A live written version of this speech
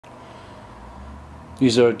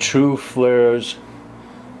These are true flares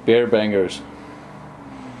bear bangers.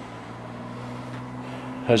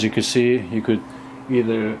 As you can see, you could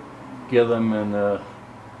either get them in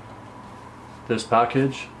this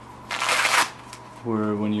package,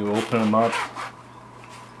 where when you open them up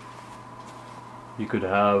you could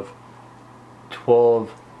have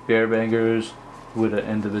 12 bear bangers with an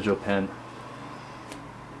individual pen.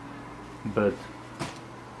 But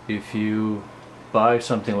if you buy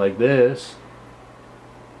something like this,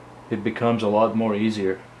 it becomes a lot more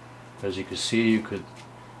easier. As you can see, you could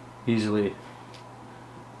easily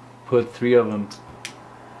put 3 of them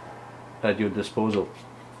at your disposal.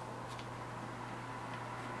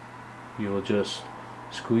 You will just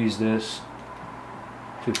squeeze this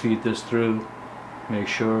to feed this through. Make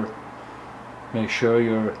sure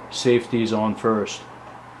your safety is on first,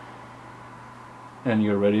 and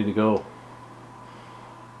you're ready to go.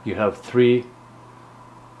 You have 3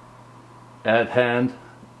 at hand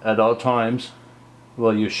at all times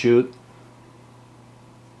while you shoot,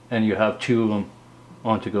 and you have 2 of them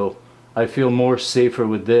on to go. I feel more safer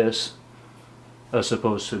with this as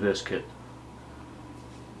opposed to this kit.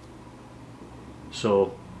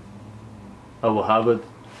 So I will have it,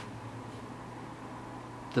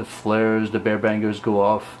 the flares, the bear bangers go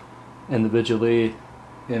off individually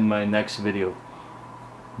in my next video,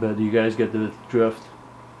 but you guys get the drift.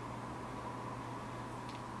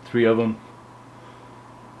 3 of them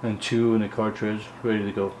and 2 in a cartridge ready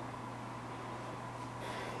to go.